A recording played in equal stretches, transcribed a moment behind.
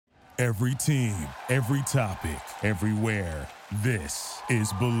Every team, every topic, everywhere. This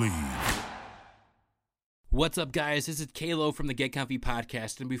is Believe. What's up, guys? This is Kalo from the Get Comfy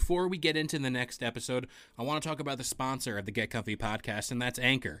podcast, and before we get into the next episode, I want to talk about the sponsor of the Get Comfy podcast, and that's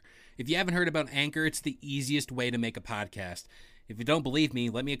Anchor. If you haven't heard about Anchor, it's the easiest way to make a podcast. If you don't believe me,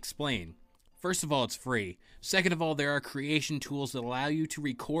 let me explain. First of all, it's free. Second of all, there are creation tools that allow you to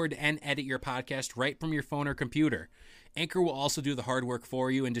record and edit your podcast right from your phone or computer. Anchor will also do the hard work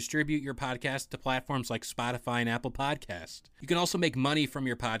for you and distribute your podcast to platforms like Spotify and Apple Podcasts. You can also make money from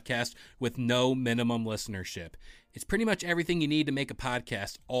your podcast with no minimum listenership. It's pretty much everything you need to make a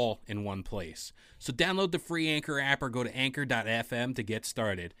podcast all in one place. So download the free Anchor app or go to anchor.fm to get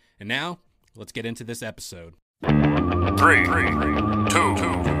started. And now, let's get into this episode. 3, 2,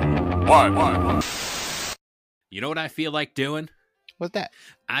 1. You know what I feel like doing? What's that?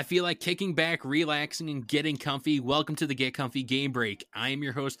 I feel like kicking back, relaxing, and getting comfy. Welcome to the Get Comfy Game Break. I am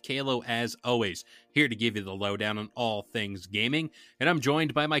your host, Kalo, as always, here to give you the lowdown on all things gaming, and I'm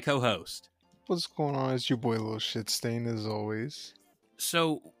joined by my co-host. What's going on? It's your boy Lil Shitstain, as always.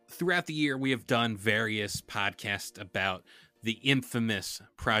 So, throughout the year, we have done various podcasts about the infamous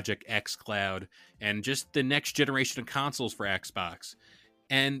Project xCloud and just the next generation of consoles for Xbox.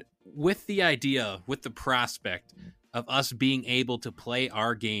 And with the idea, with the prospect of us being able to play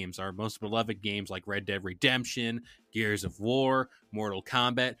our games, our most beloved games like Red Dead Redemption, Gears of War, Mortal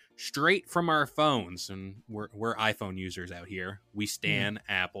Kombat, straight from our phones. And we're iPhone users out here. We stan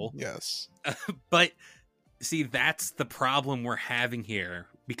Apple. Yes. But see, that's the problem we're having here,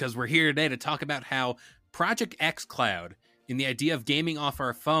 because we're here today to talk about how Project xCloud and the idea of gaming off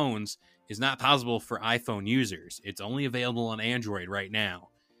our phones is not possible for iPhone users. It's only available on Android right now.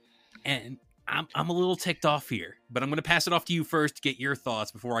 And I'm a little ticked off here, but I'm going to pass it off to you first to get your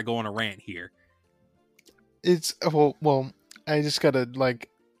thoughts before I go on a rant here. It's, well, I just gotta,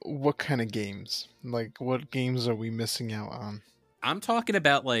 what kind of games? What games are we missing out on? I'm talking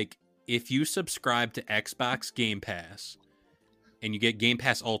about, if you subscribe to Xbox Game Pass, and you get Game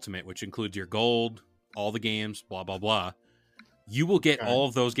Pass Ultimate, which includes your gold, all the games, blah, blah, blah, you will get all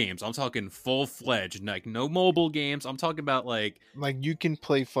of those games. I'm talking full-fledged, no mobile games. I'm talking about, you can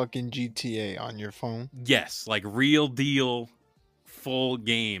play fucking GTA on your phone? Yes, real deal full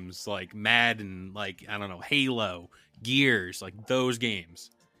games, Madden, I don't know, Halo, Gears, those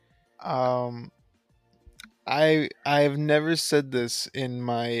games. I've never said this in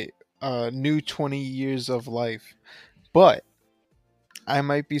my new 20 years of life, but I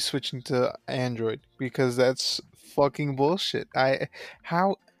might be switching to Android because that's fucking bullshit.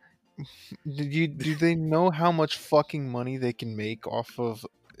 Do they know how much fucking money they can make off of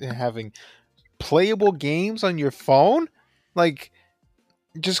having playable games on your phone?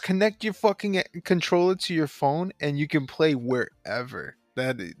 Just connect your fucking controller to your phone and you can play wherever.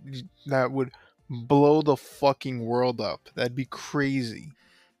 That would blow the fucking world up. That'd be crazy.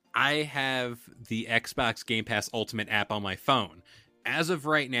 I have the Xbox Game Pass Ultimate app on my phone. As of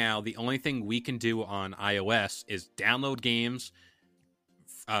right now, the only thing we can do on iOS is download games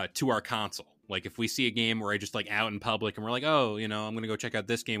to our console. If we see a game where I just out in public and we're oh, I'm going to go check out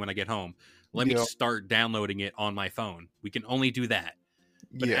this game when I get home. Let me start downloading it on my phone. We can only do that.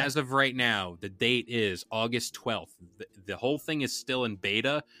 But as of right now, the date is August 12th. The whole thing is still in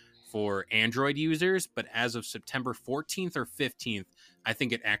beta for Android users, but as of September 14th or 15th, I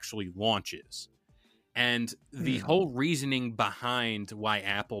think it actually launches. And the whole reasoning behind why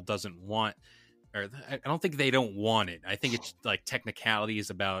Apple doesn't want, or I don't think they don't want it. I think it's technicalities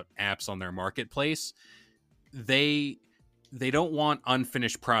about apps on their marketplace. They don't want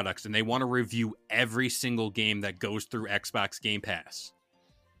unfinished products, and they want to review every single game that goes through Xbox Game Pass.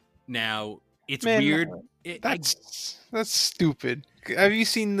 Now, it's weird. That's stupid. Have you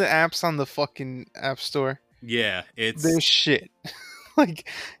seen the apps on the fucking App Store? Yeah, they're shit.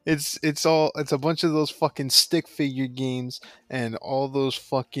 It's a bunch of those fucking stick figure games and all those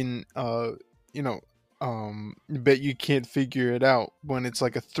fucking bet you can't figure it out when it's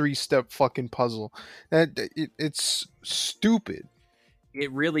a 3-step fucking puzzle. It's stupid.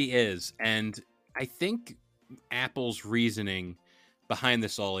 It really is. And I think Apple's reasoning behind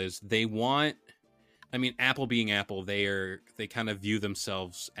this all is they want, Apple being Apple, they kind of view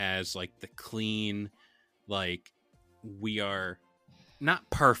themselves as the clean, we are not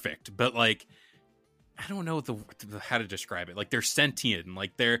perfect, but I don't know how to describe it. They're sentient,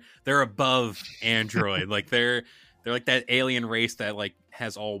 they're above Android. They're that alien race that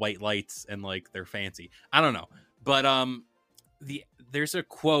has all white lights and they're fancy. I don't know, but there's a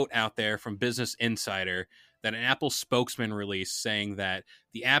quote out there from Business Insider that an Apple spokesman released saying that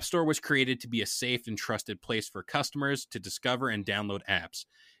the App Store was created to be a safe and trusted place for customers to discover and download apps.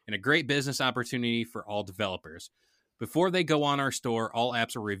 and a great business opportunity for all developers. Before they go on our store, all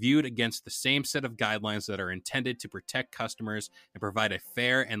apps are reviewed against the same set of guidelines that are intended to protect customers and provide a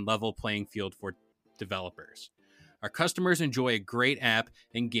fair and level playing field for developers. Our customers enjoy a great app,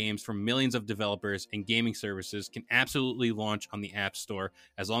 and games from millions of developers and gaming services can absolutely launch on the App Store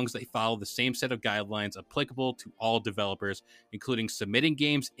as long as they follow the same set of guidelines applicable to all developers, including submitting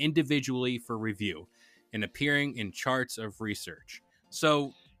games individually for review and appearing in charts of research.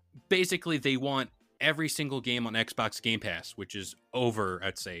 So basically, they want every single game on Xbox Game Pass, which is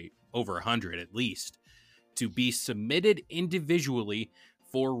I'd say over 100 at least, to be submitted individually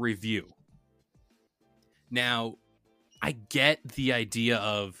for review. Now, I get the idea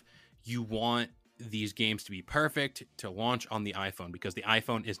of you want these games to be perfect to launch on the iPhone, because the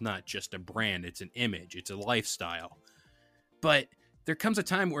iPhone is not just a brand, it's an image, it's a lifestyle. But there comes a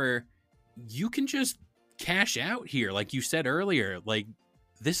time where you can just cash out here, like you said earlier. Like,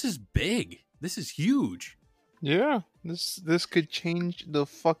 this is big. This is huge. Yeah, this could change the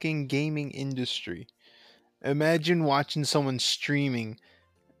fucking gaming industry. Imagine watching someone streaming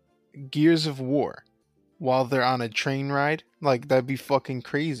Gears of War while they're on a train ride. Like, that'd be fucking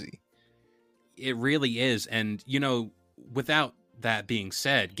crazy. It really is. And, you know, without that being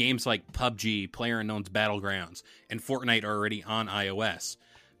said, games like PUBG, PlayerUnknown's Battlegrounds, and Fortnite are already on iOS.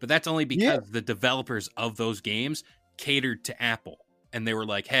 But that's only because the developers of those games catered to Apple. And they were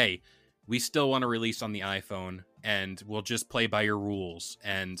like, hey, we still want to release on the iPhone, and we'll just play by your rules.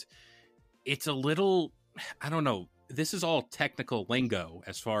 And it's a little, I don't know, this is all technical lingo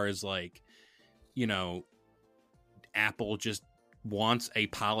as far as, like, you know, Apple just wants a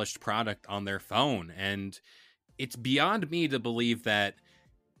polished product on their phone. And it's beyond me to believe that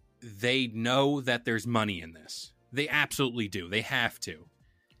they know that there's money in this. They absolutely do. They have to.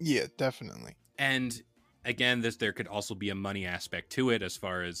 Yeah, definitely. And again, there could also be a money aspect to it, as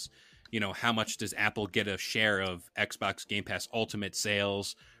far as, you know, how much does Apple get a share of Xbox Game Pass Ultimate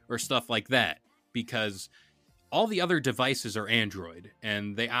sales or stuff like that? Because all the other devices are Android,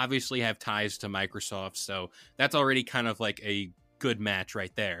 and they obviously have ties to Microsoft, so that's already kind of like a good match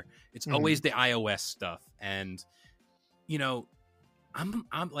right there. It's always the iOS stuff, and, you know, I'm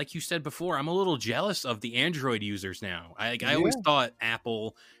like you said before, I'm a little jealous of the Android users now. I always thought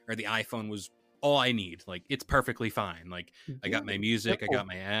Apple or the iPhone was all I need. Like, it's perfectly fine. Like, I got my music, I got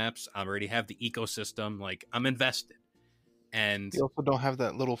my apps, I already have the ecosystem. Like, I'm invested. And you also don't have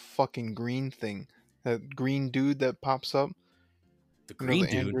that little fucking green thing, that green dude that pops up. The green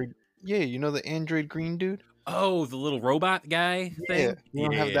dude? Android, yeah, you know the Android green dude? Oh, the little robot guy thing? Yeah, you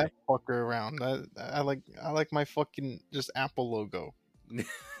don't have that fucker around. I like my fucking just Apple logo.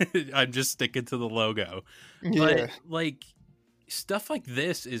 I'm just sticking to the logo. Yeah. But, like, stuff like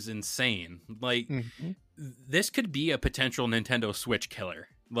this is insane. Like, this could be a potential Nintendo Switch killer.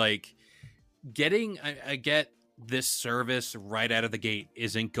 Like, I get this service right out of the gate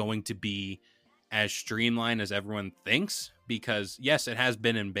isn't going to be as streamlined as everyone thinks, because yes, it has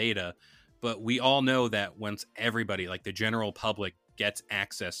been in beta, but we all know that once everybody, like the general public, gets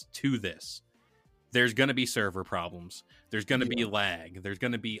access to this, there's going to be server problems. There's going to be lag. There's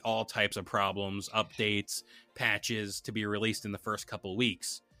going to be all types of problems, updates, patches to be released in the first couple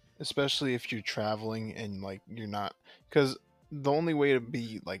weeks. Especially if you're traveling and, like, you're not, because the only way to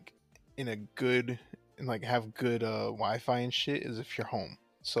be, like, in a good, and, like, have good Wi-Fi and shit is if you're home.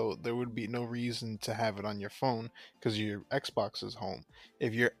 So there would be no reason to have it on your phone, because your Xbox is home.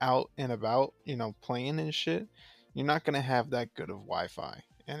 If you're out and about, you know, playing and shit, you're not going to have that good of Wi-Fi.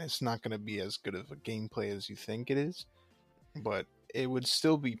 And it's not going to be as good of a gameplay as you think it is. But it would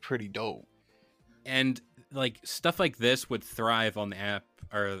still be pretty dope. And, like, stuff like this would thrive on the app,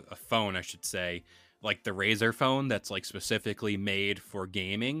 or a phone, I should say, like the Razer phone that's, like, specifically made for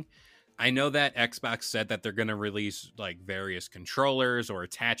gaming. I know that Xbox said that they're going to release, like, various controllers or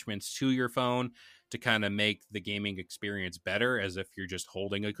attachments to your phone to kind of make the gaming experience better, as if you're just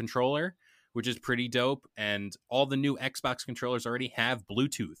holding a controller, which is pretty dope. And all the new Xbox controllers already have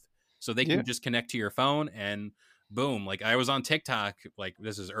Bluetooth, so they can just connect to your phone and boom. Like, I was on TikTok, like,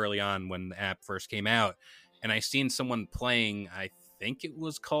 this is early on when the app first came out, and I seen someone playing, I think it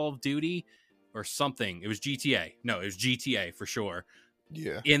was Call of Duty or something. It was GTA. No, it was GTA for sure.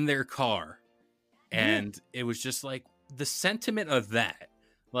 Yeah. In their car. And it was just like the sentiment of that.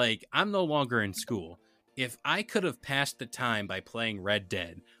 Like, I'm no longer in school. If I could have passed the time by playing Red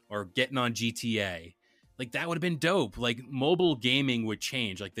Dead or getting on GTA, like, that would have been dope. Like, mobile gaming would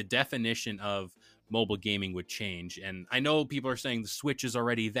change. Like, the definition of mobile gaming would change. And I know people are saying the Switch is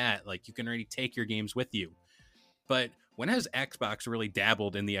already that. Like, you can already take your games with you. But when has Xbox really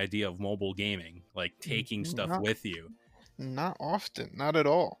dabbled in the idea of mobile gaming? Like, taking stuff with you? Not often, not at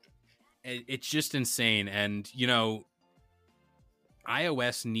all. It's just insane. And,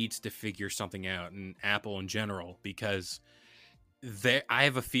 iOS needs to figure something out, and Apple in general, because I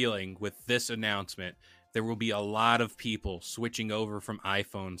have a feeling with this announcement, there will be a lot of people switching over from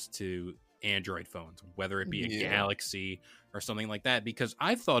iPhones to Android phones, whether it be a Galaxy or something like that, because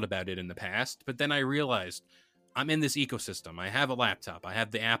I've thought about it in the past, but then I realized I'm in this ecosystem. I have a laptop, I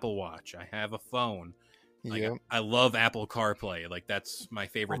have the Apple Watch, I have a phone. Like, I love Apple CarPlay. Like, that's my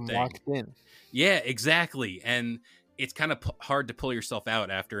favorite thing. Locked in. Yeah, exactly. And it's kind of hard to pull yourself out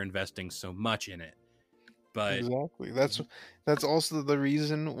after investing so much in it. But exactly, that's also the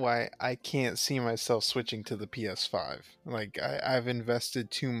reason why I can't see myself switching to the PS5. Like, I've invested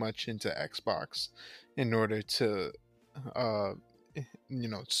too much into Xbox in order to,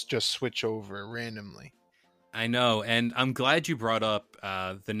 just switch over randomly. I know, and I'm glad you brought up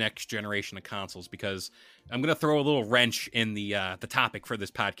the next generation of consoles, because I'm going to throw a little wrench in the topic for this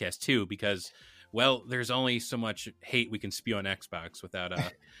podcast too, because, well, there's only so much hate we can spew on Xbox without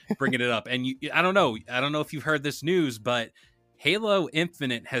bringing it up. And I don't know if you've heard this news, but Halo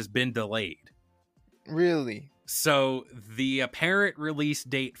Infinite has been delayed. Really? So the apparent release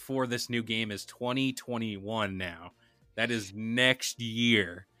date for this new game is 2021 now. That is next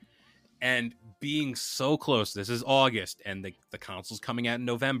year. And being so close, this is August, and the console's coming out in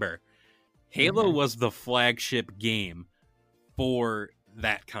November. Halo was the flagship game for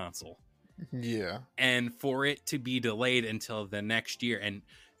that console. Yeah. And for it to be delayed until the next year, and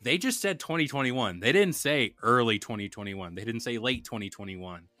they just said 2021. They didn't say early 2021. They didn't say late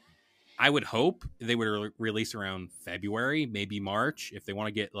 2021. I would hope they would release around February, maybe March. If they want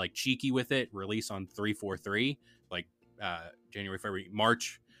to get like cheeky with it, release on 3/4/3, like January, February,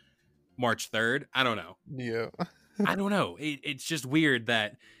 March 3rd. I don't know. Yeah. I don't know. It's just weird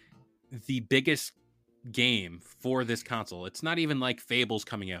that the biggest game for this console, it's not even like Fable's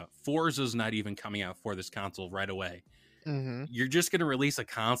coming out. Forza's not even coming out for this console right away. Mm-hmm. You're just going to release a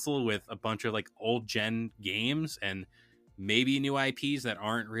console with a bunch of like old gen games and maybe new IPs that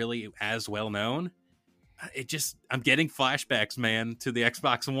aren't really as well known. I'm getting flashbacks, man, to the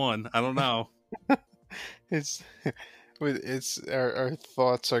Xbox One. I don't know. Our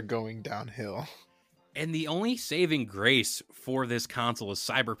thoughts are going downhill. And the only saving grace for this console is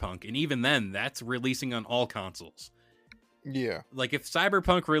Cyberpunk, and even then, that's releasing on all consoles. Yeah. Like, if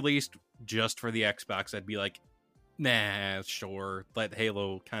Cyberpunk released just for the Xbox, I'd be like, nah, sure, let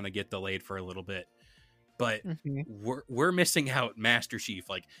Halo kind of get delayed for a little bit. But we're missing out Master Chief,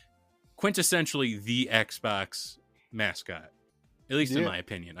 like, quintessentially the Xbox mascot, at least in my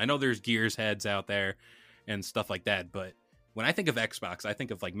opinion. I know there's Gears heads out there and stuff like that, but when I think of Xbox, I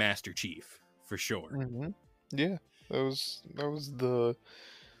think of like Master Chief for sure. Mm-hmm. Yeah, that was the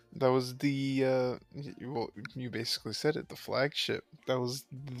well, you basically said it, the flagship. That was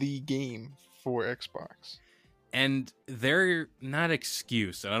the game for Xbox. And they're not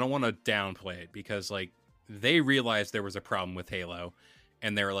excuse, and I don't want to downplay it, because like they realized there was a problem with Halo,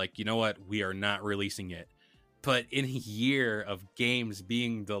 and they were like, you know what, we are not releasing it. But in a year of games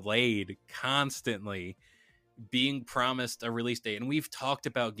being delayed constantly, being promised a release date, and we've talked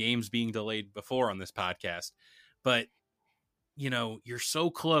about games being delayed before on this podcast, but you're so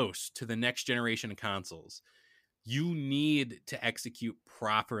close to the next generation of consoles. You need to execute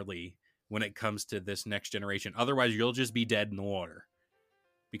properly when it comes to this next generation. Otherwise, you'll just be dead in the water.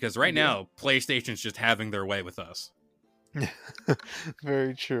 Because right now, PlayStation's just having their way with us.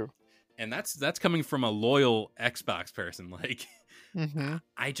 Very true. And that's coming from a loyal Xbox person. Like,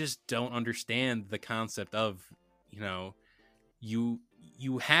 I just don't understand the concept of, you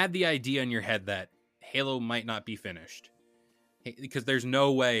had the idea in your head that Halo might not be finished. Because there's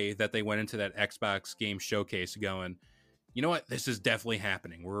no way that they went into that Xbox game showcase going, you know what, this is definitely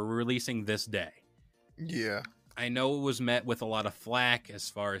happening. We're releasing this day. Yeah. I know it was met with a lot of flack as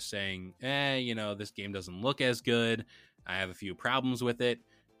far as saying, this game doesn't look as good. I have a few problems with it.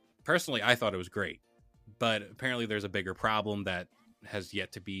 Personally, I thought it was great. But apparently there's a bigger problem that has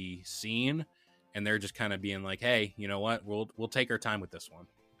yet to be seen. And they're just kind of being like, hey, you know what? We'll take our time with this one.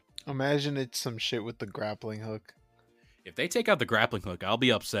 Imagine it's some shit with the grappling hook. If they take out the grappling hook, I'll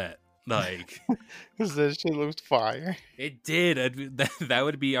be upset. Like, because that shit looked fire. It did. That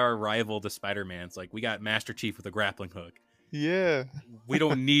would be our rival to Spider-Man. It's like, we got Master Chief with a grappling hook. Yeah. We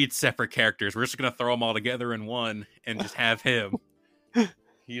don't need separate characters. We're just gonna throw them all together in one and just have him.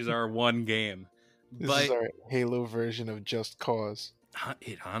 He's our one game. This is our Halo version of Just Cause.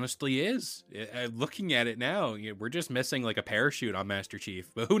 It honestly is. Looking at it now, we're just missing like a parachute on Master Chief.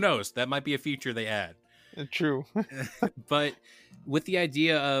 But who knows? That might be a feature they add. True. But with the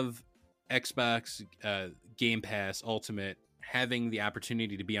idea of Xbox Game Pass Ultimate having the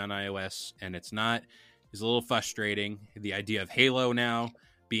opportunity to be on iOS and it's not is a little frustrating. The idea of Halo now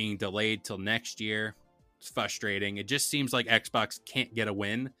being delayed till next year, it's frustrating. It just seems like Xbox can't get a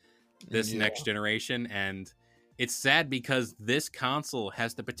win this next generation, and it's sad because this console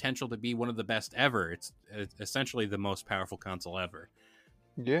has the potential to be one of the best ever. It's essentially the most powerful console ever.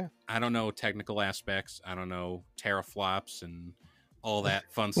 Yeah. I don't know technical aspects. I don't know teraflops and all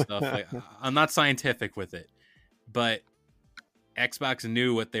that fun stuff. Like, I'm not scientific with it, but Xbox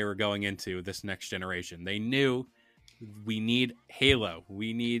knew what they were going into this next generation. They knew we need Halo.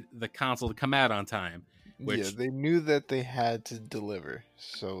 We need the console to come out on time. Which, they knew that they had to deliver.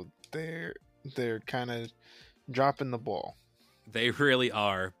 So they're kind of dropping the ball. They really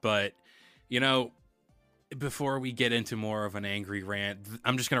are. But, you know, before we get into more of an angry rant,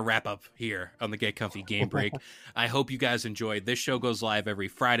 I'm just going to wrap up here on the Get Comfy Game Break. I hope you guys enjoyed. This show goes live every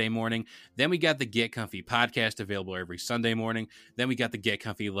Friday morning. Then we got the Get Comfy podcast available every Sunday morning. Then we got the Get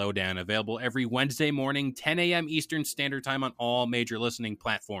Comfy Lowdown available every Wednesday morning, 10 a.m. Eastern Standard Time on all major listening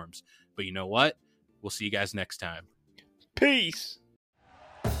platforms. But you know what? We'll see you guys next time. Peace.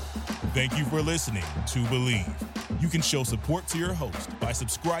 Thank you for listening to Believe. You can show support to your host by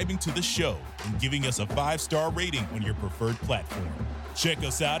subscribing to the show and giving us a 5-star rating on your preferred platform. Check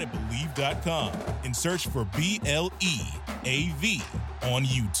us out at Believe.com and search for BLEAV on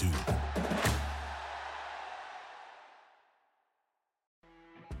YouTube.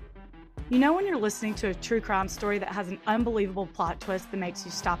 You know when you're listening to a true crime story that has an unbelievable plot twist that makes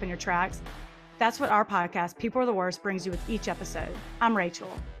you stop in your tracks? That's what our podcast, People Are the Worst, brings you with each episode. I'm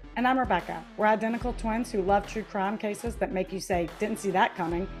Rachel. And I'm Rebecca. We're identical twins who love true crime cases that make you say, didn't see that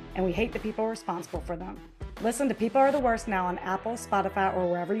coming, and we hate the people responsible for them. Listen to People Are the Worst now on Apple, Spotify, or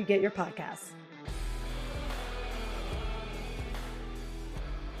wherever you get your podcasts.